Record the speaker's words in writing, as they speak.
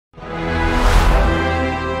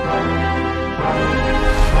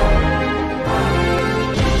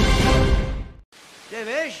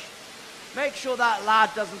sure that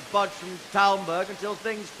lad doesn't budge from Talmberg until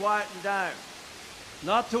things quieten down.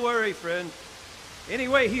 Not to worry, friend.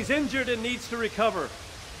 Anyway, he's injured and needs to recover.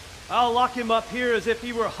 I'll lock him up here as if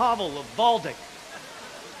he were Havel of Valdek.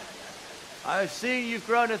 I've seen you've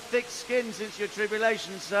grown a thick skin since your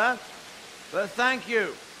tribulation, sir. But thank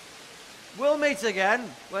you. We'll meet again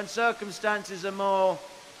when circumstances are more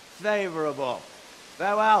favorable.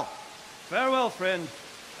 Farewell. Farewell, friend,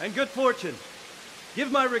 and good fortune. Give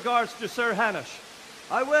my regards to Sir Hanush.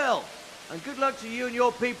 I will. And good luck to you and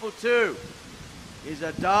your people too. These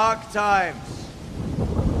are dark times.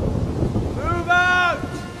 Move out!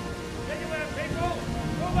 Anywhere, people!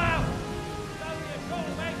 Move out! It's only a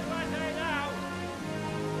troublemaker right there now!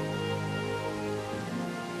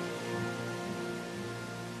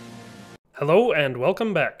 Hello and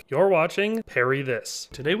welcome back. You're watching Parry This.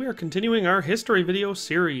 Today we are continuing our history video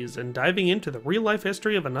series and diving into the real-life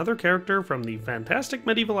history of another character from the fantastic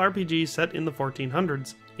medieval RPG set in the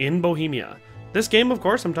 1400s in Bohemia. This game, of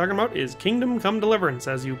course, I'm talking about is Kingdom Come Deliverance,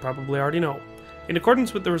 as you probably already know. In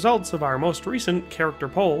accordance with the results of our most recent character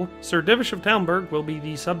poll, Sir Divish of Talmberg will be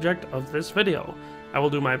the subject of this video. I will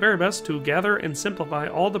do my very best to gather and simplify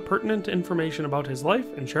all the pertinent information about his life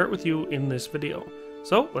and share it with you in this video.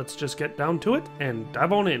 So let's just get down to it and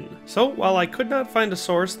dive on in. So while I could not find a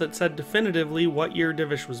source that said definitively what year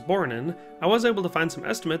Divish was born in, I was able to find some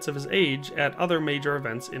estimates of his age at other major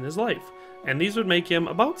events in his life, and these would make him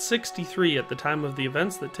about 63 at the time of the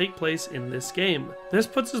events that take place in this game. This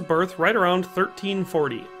puts his birth right around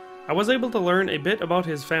 1340. I was able to learn a bit about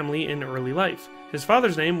his family in early life. His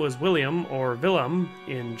father's name was William, or Vilém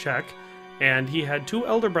in Czech, and he had two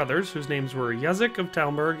elder brothers whose names were Racek of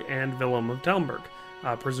Talmberg and Vilém of Talmberg.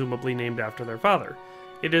 Presumably named after their father.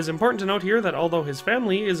 It is important to note here that although his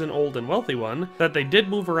family is an old and wealthy one, that they did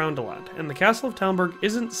move around a lot, and the Castle of Talmberg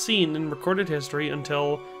isn't seen in recorded history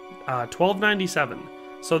until 1297.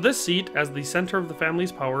 So this seat, as the center of the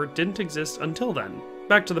family's power, didn't exist until then.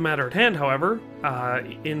 Back to the matter at hand, however,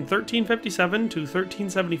 in 1357 to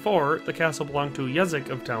 1374, the castle belonged to Radzig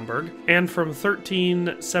of Talmberg, and from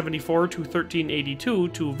 1374 to 1382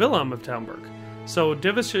 to Vilém of Talmberg. So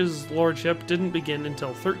Divish's lordship didn't begin until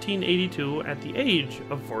 1382 at the age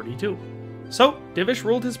of 42. So Divish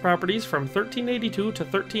ruled his properties from 1382 to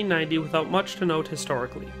 1390 without much to note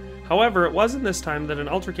historically. However, it was in this time that an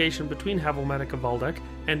altercation between Havel Medek of Valdek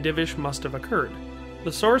and Divish must have occurred.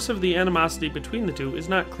 The source of the animosity between the two is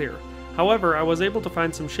not clear. However, I was able to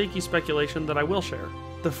find some shaky speculation that I will share.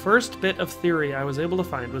 The first bit of theory I was able to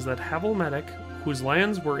find was that Havel Medek, whose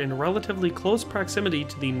lands were in relatively close proximity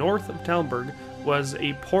to the north of Talmberg, was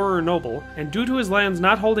a poorer noble, and due to his lands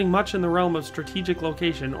not holding much in the realm of strategic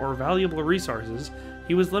location or valuable resources,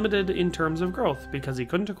 he was limited in terms of growth because he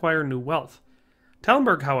couldn't acquire new wealth.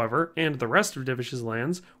 Talmberg, however, and the rest of Divish's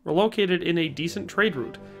lands were located in a decent trade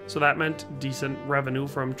route, so that meant decent revenue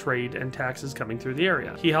from trade and taxes coming through the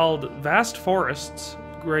area. He held vast forests,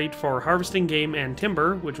 great for harvesting game and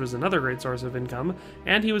timber, which was another great source of income,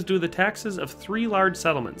 and he was due the taxes of 3 large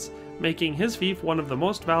settlements, making his fief one of the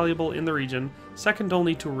most valuable in the region, second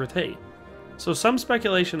only to Racek. So some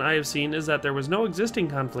speculation I have seen is that there was no existing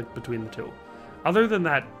conflict between the two. Other than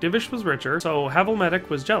that, Divish was richer, so Havel Medek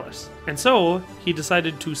was jealous, and so he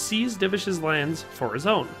decided to seize Divish's lands for his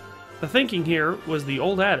own. The thinking here was the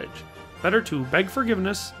old adage, better to beg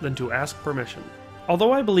forgiveness than to ask permission.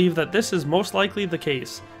 Although I believe that this is most likely the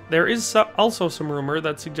case, there is also some rumor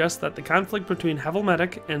that suggests that the conflict between Havel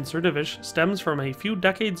Medek and Sir Divish stems from a few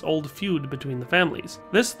decades-old feud between the families.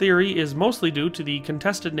 This theory is mostly due to the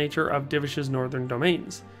contested nature of Divish's northern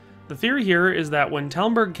domains. The theory here is that when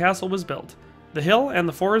Talmberg Castle was built, the hill and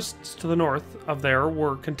the forests to the north of there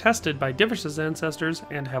were contested by Divish's ancestors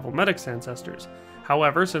and Havel Medek's ancestors.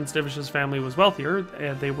 However, since Divish's family was wealthier,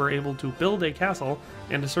 they were able to build a castle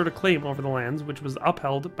and assert a claim over the lands, which was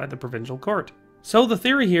upheld by the provincial court. So the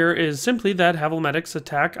theory here is simply that Havel Medek's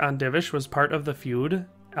attack on Divish was part of the feud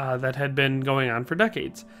that had been going on for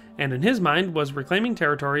decades, and in his mind was reclaiming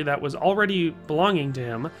territory that was already belonging to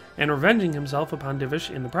him and revenging himself upon Divish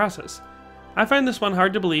in the process. I find this one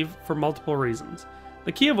hard to believe for multiple reasons,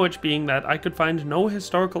 the key of which being that I could find no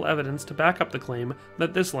historical evidence to back up the claim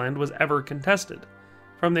that this land was ever contested.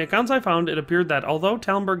 From the accounts I found, it appeared that although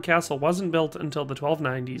Talmberg Castle wasn't built until the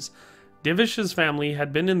 1290s, Divish's family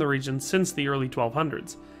had been in the region since the early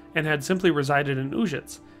 1200s, and had simply resided in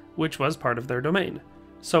Ujits, which was part of their domain.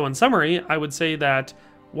 So in summary, I would say that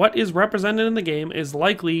what is represented in the game is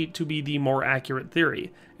likely to be the more accurate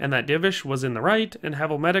theory, and that Divish was in the right and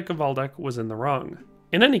Havel Medek of Valdek was in the wrong.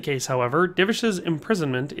 In any case, however, Divish's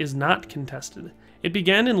imprisonment is not contested. It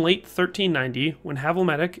began in late 1390 when Havel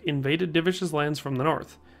Medek invaded Divish's lands from the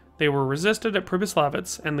north. They were resisted at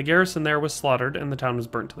Pribyslavitz, and the garrison there was slaughtered and the town was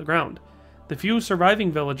burnt to the ground. The few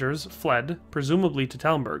surviving villagers fled, presumably to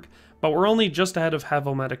Talmberg, but were only just ahead of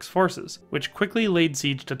Havel Medek's forces, which quickly laid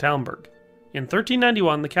siege to Talmberg. In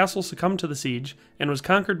 1391, the castle succumbed to the siege and was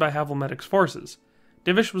conquered by Havel Medek's forces.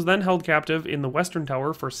 Divish was then held captive in the western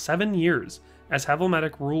tower for 7 years, as Havel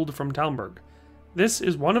Medek ruled from Talmberg. This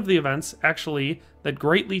is one of the events, actually, that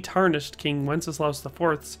greatly tarnished King Wenceslaus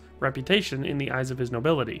IV's reputation in the eyes of his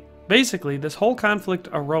nobility. Basically, this whole conflict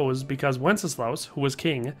arose because Wenceslaus, who was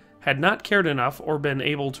king, had not cared enough or been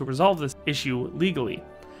able to resolve this issue legally,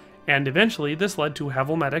 and eventually this led to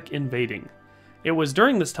Havel Medek invading. It was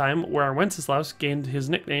during this time where Wenceslaus gained his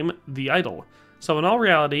nickname, the Idol. So in all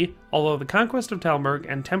reality, although the conquest of Talmberg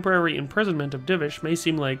and temporary imprisonment of Divish may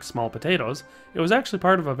seem like small potatoes, it was actually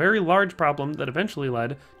part of a very large problem that eventually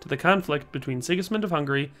led to the conflict between Sigismund of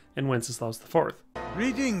Hungary and Wenceslaus IV.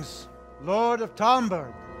 Greetings, Lord of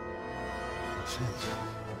Talmberg.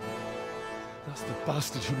 That's the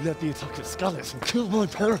bastard who led the attack at Skalitz and killed my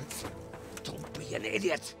parents. Don't be an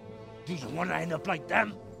idiot. Do you want to end up like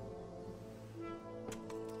them?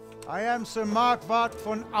 I am Sir Markwart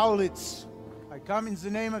von Aulitz. I come in the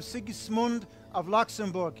name of Sigismund of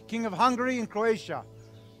Luxembourg, King of Hungary and Croatia,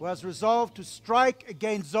 who has resolved to strike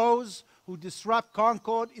against those who disrupt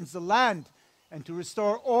concord in the land and to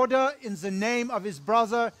restore order in the name of his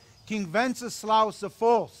brother, King Wenceslaus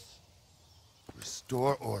IV.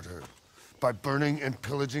 Restore order by burning and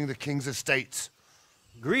pillaging the king's estates.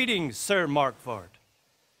 Greetings, Sir Markwart.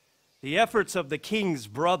 The efforts of the king's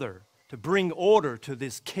brother to bring order to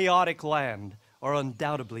this chaotic land are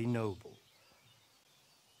undoubtedly noble.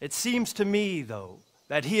 It seems to me, though,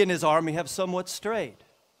 that he and his army have somewhat strayed.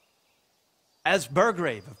 As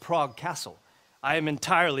Burgrave of Prague Castle, I am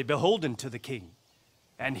entirely beholden to the king,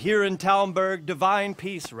 and here in Talmberg divine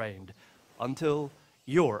peace reigned until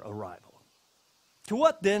your arrival. To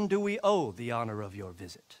what then do we owe the honor of your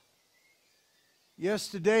visit?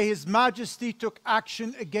 Yesterday, His Majesty took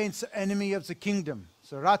action against the enemy of the kingdom,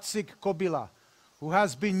 the Radzig Kobyla, who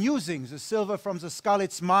has been using the silver from the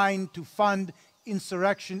Skalitz mine to fund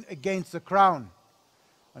insurrection against the crown.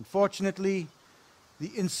 Unfortunately,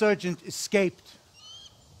 the insurgent escaped.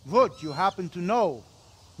 Would you happen to know,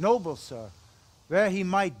 noble sir, where he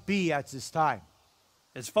might be at this time?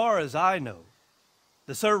 As far as I know,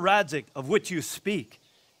 the Sir Radzig of which you speak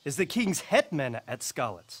is the king's hetman at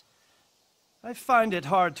Skalitz. I find it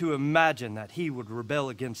hard to imagine that he would rebel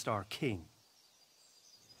against our king.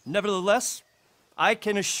 Nevertheless, I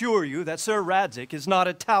can assure you that Sir Radzig is not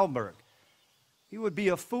at Talmberg. He would be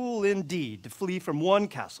a fool indeed to flee from one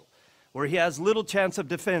castle, where he has little chance of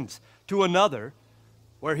defense, to another,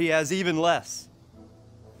 where he has even less.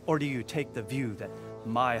 Or do you take the view that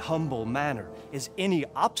my humble manner is any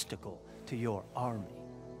obstacle to your army?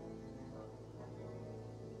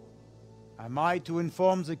 Am I to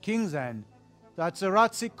inform the king then that the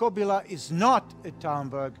Radzig Kobyla is not at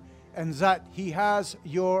Talmberg and that he has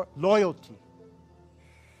your loyalty?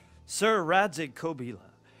 Sir Radzig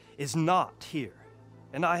Kobyla is not here,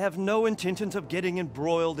 and I have no intentions of getting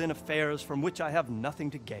embroiled in affairs from which I have nothing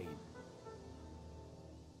to gain.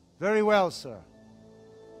 Very well, sir.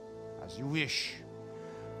 As you wish.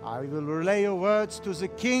 I will relay your words to the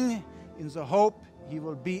king in the hope he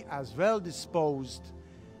will be as well disposed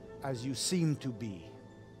as you seem to be.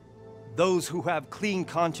 Those who have clean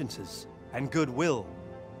consciences and goodwill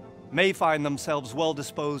may find themselves well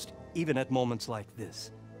disposed even at moments like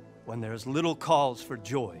this, when there is little cause for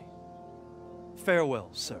joy. Farewell,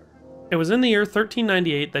 sir. It was in the year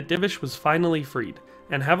 1398 that Divish was finally freed,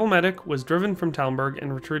 and Havel Medek was driven from Talmberg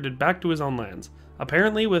and retreated back to his own lands,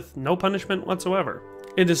 apparently with no punishment whatsoever.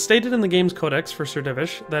 It is stated in the game's codex for Sir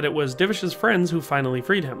Divish that it was Divish's friends who finally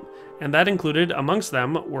freed him, and that included, amongst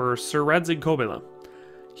them, were Sir Radzig Kobyla.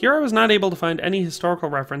 Here I was not able to find any historical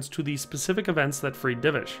reference to the specific events that freed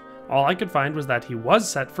Divish. All I could find was that he was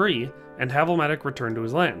set free, and Havel Medek returned to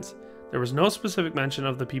his lands. There was no specific mention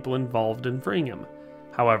of the people involved in freeing him.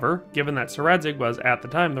 However, given that Sir Radzig was at the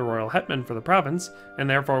time the royal hetman for the province, and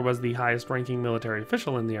therefore was the highest-ranking military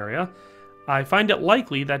official in the area, I find it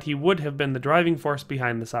likely that he would have been the driving force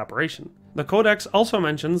behind this operation. The Codex also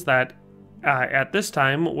mentions that at this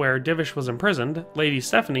time where Divish was imprisoned, Lady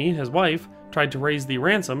Stephanie, his wife, tried to raise the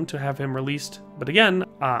ransom to have him released, but again,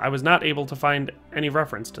 I was not able to find any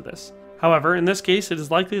reference to this. However, in this case, it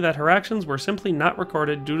is likely that her actions were simply not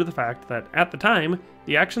recorded due to the fact that, at the time,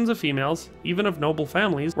 the actions of females, even of noble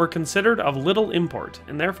families, were considered of little import,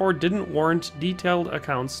 and therefore didn't warrant detailed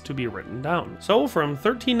accounts to be written down. So, from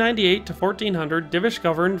 1398 to 1400, Divish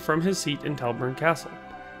governed from his seat in Talmberg Castle.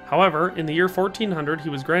 However, in the year 1400 he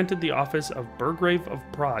was granted the office of Burgrave of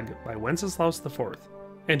Prague by Wenceslaus IV,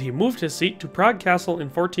 and he moved his seat to Prague Castle in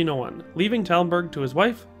 1401, leaving Talmberg to his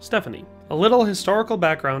wife, Stephanie. A little historical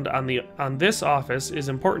background on this office is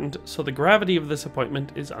important so the gravity of this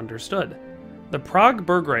appointment is understood. The Prague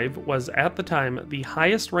Burgrave was at the time the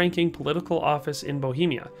highest ranking political office in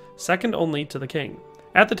Bohemia, second only to the king.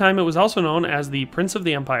 At the time it was also known as the Prince of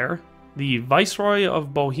the Empire, the Viceroy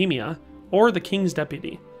of Bohemia, or the King's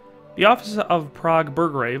Deputy. The office of Prague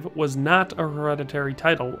Burgrave was not a hereditary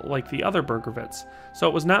title like the other Burgravites, so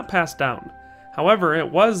it was not passed down. However, it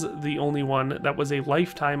was the only one that was a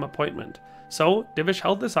lifetime appointment, so Divish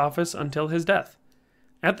held this office until his death.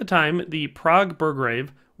 At the time, the Prague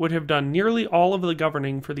Burgrave would have done nearly all of the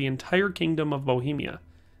governing for the entire kingdom of Bohemia.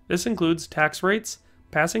 This includes tax rates,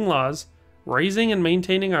 passing laws, raising and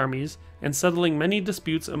maintaining armies, and settling many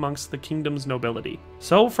disputes amongst the kingdom's nobility.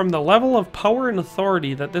 So, from the level of power and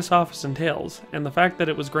authority that this office entails, and the fact that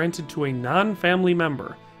it was granted to a non-family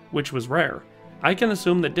member, which was rare, I can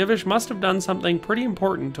assume that Divish must have done something pretty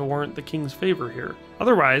important to warrant the king's favor here.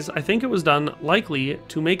 Otherwise, I think it was done likely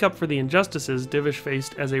to make up for the injustices Divish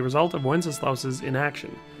faced as a result of Wenceslaus's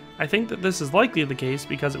inaction. I think that this is likely the case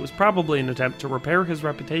because it was probably an attempt to repair his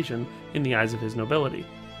reputation in the eyes of his nobility.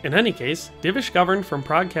 In any case, Divish governed from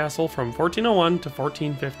Prague Castle from 1401 to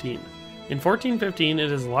 1415. In 1415,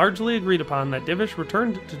 it is largely agreed upon that Divish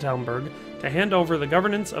returned to Talmberg to hand over the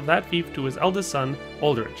governance of that fief to his eldest son,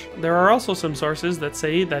 Oldřich. There are also some sources that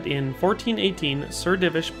say that in 1418, Sir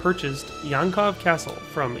Divish purchased Jankov Castle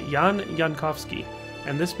from Jan Jankovský,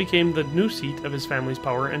 and this became the new seat of his family's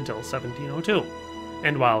power until 1702.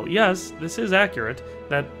 And while, yes, this is accurate,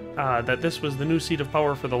 that this was the new seat of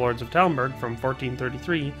power for the Lords of Talmberg from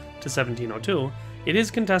 1433 to 1702, it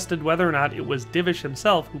is contested whether or not it was Divish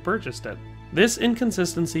himself who purchased it. This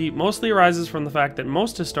inconsistency mostly arises from the fact that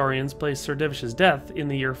most historians place Sir Divish's death in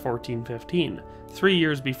the year 1415, 3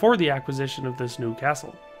 years before the acquisition of this new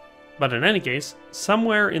castle. But in any case,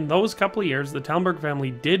 somewhere in those couple of years the Talmberg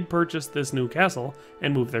family did purchase this new castle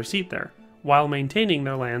and move their seat there, while maintaining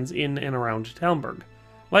their lands in and around Talmberg.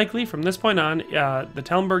 Likely, from this point on, the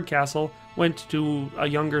Talmberg Castle went to a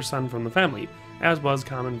younger son from the family, as was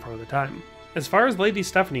common for the time. As far as Lady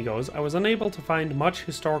Stephanie goes, I was unable to find much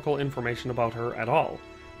historical information about her at all,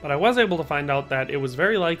 but I was able to find out that it was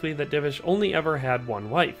very likely that Divish only ever had one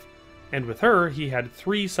wife, and with her he had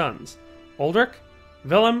 3 sons, Oldřich,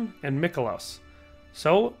 Vilém and Mikuláš.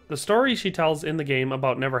 So, the story she tells in the game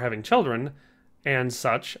about never having children and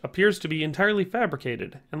such appears to be entirely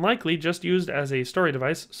fabricated, and likely just used as a story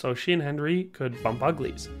device so she and Henry could bump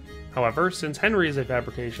uglies. However, since Henry is a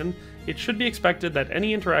fabrication, it should be expected that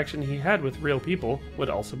any interaction he had with real people would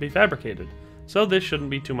also be fabricated, so this shouldn't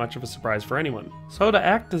be too much of a surprise for anyone. So to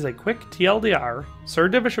act as a quick TLDR, Sir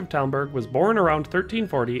Divish of Talmberg was born around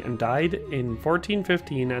 1340 and died in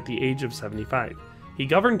 1415 at the age of 75. He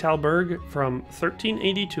governed Talmberg from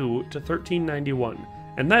 1382 to 1391,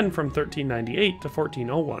 and then from 1398 to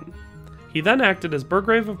 1401. He then acted as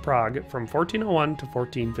Burgrave of Prague from 1401 to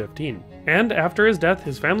 1415. And after his death,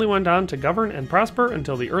 his family went on to govern and prosper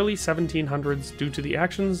until the early 1700s due to the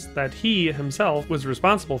actions that he himself was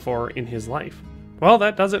responsible for in his life. Well,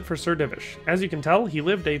 that does it for Sir Divish. As you can tell, he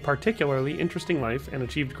lived a particularly interesting life and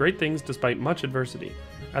achieved great things despite much adversity.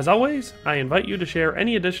 As always, I invite you to share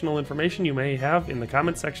any additional information you may have in the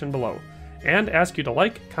comments section below, and ask you to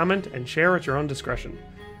like, comment, and share at your own discretion.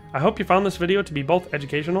 I hope you found this video to be both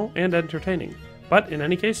educational and entertaining. But in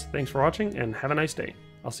any case, thanks for watching and have a nice day.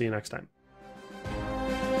 I'll see you next time.